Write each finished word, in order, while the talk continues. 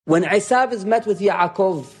When Isav is met with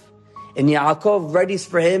Yaakov, and Yaakov readies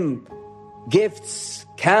for him gifts,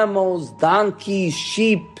 camels, donkeys,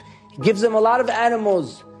 sheep, he gives him a lot of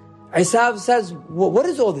animals. Isav says, what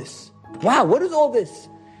is all this? Wow, what is all this?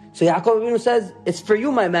 So Yaakov Avinu says, it's for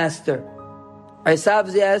you, my master.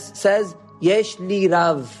 Isav says, Yesh li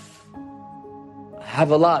rav. I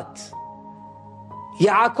have a lot.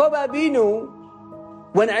 Yaakov Avinu,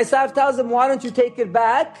 when Isav tells him, why don't you take it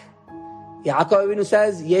back? Yaakov Avinu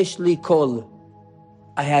says, Yesh li kol.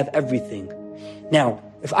 I have everything. Now,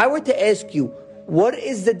 if I were to ask you, what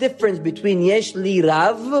is the difference between Yesh li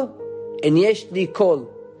rav and Yesh li kol?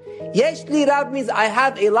 Yesh li rav means I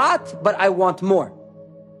have a lot, but I want more.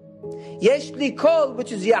 Yesh li kol,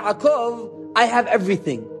 which is Yaakov, I have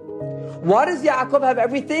everything. Why does Yaakov have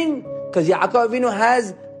everything? Because Yaakov Avinu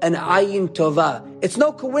has an ayin tova. It's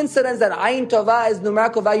no coincidence that ayin tova is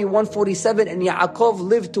numerical value 147 and Yaakov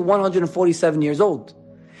lived to 147 years old.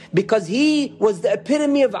 Because he was the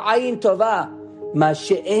epitome of ayin tova. Ma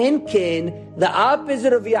she'en ken, the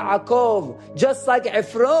opposite of Yaakov. Just like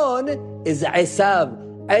Ephron is Esav.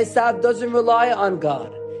 Esav doesn't rely on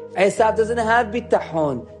God. Esav doesn't have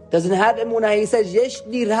bitachon, doesn't have emunah. He says, Yesh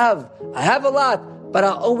li rav. I have a lot, but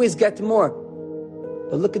I'll always get more.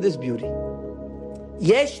 But look at this beauty.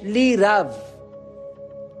 Yesh li rav.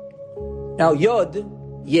 Now Yod,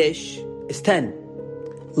 Yesh, is 10.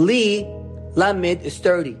 Li, Lamed, is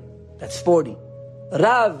 30. That's 40.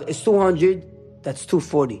 Rav is 200. That's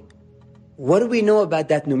 240. What do we know about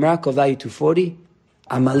that numerical value 240?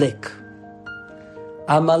 Amalek.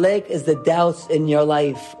 Amalek is the doubts in your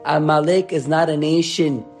life. Amalek is not a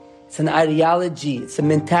nation. It's an ideology. It's a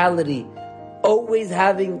mentality. Always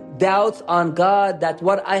having doubts on God that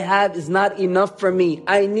what I have is not enough for me.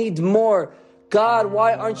 I need more. God,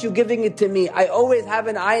 why aren't you giving it to me? I always have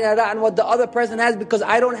an ayn hara on what the other person has because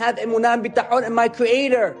I don't have emunah and bitachon in my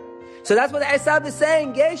Creator. So that's what Esav is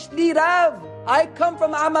saying. Yesh li rav. I come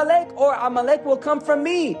from Amalek, or Amalek will come from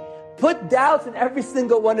me. Put doubts in every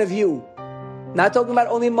single one of you. Not talking about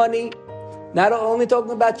only money, not only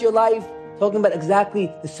talking about your life, talking about exactly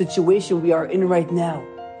the situation we are in right now.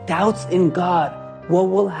 Doubts in God. What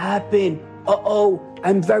will happen?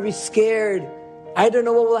 I'm very scared. I don't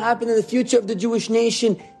know what will happen in the future of the Jewish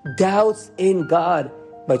nation. Doubts in God.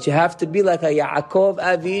 But you have to be like a Yaakov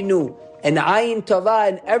Avinu, and ayin tova,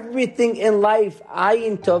 and everything in life.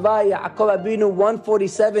 Ayin tova, Yaakov Avinu,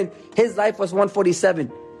 147. His life was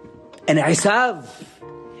 147. And Isav,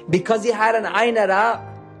 because he had an ayin hara,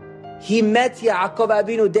 he met Yaakov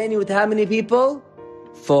Avinu Deni with how many people?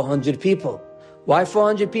 400 people. Why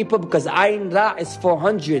 400 people? Because ayin ra is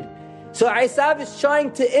 400. So Isav is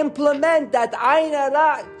trying to implement that ayin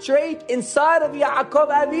hara trait inside of Yaakov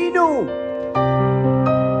Avinu.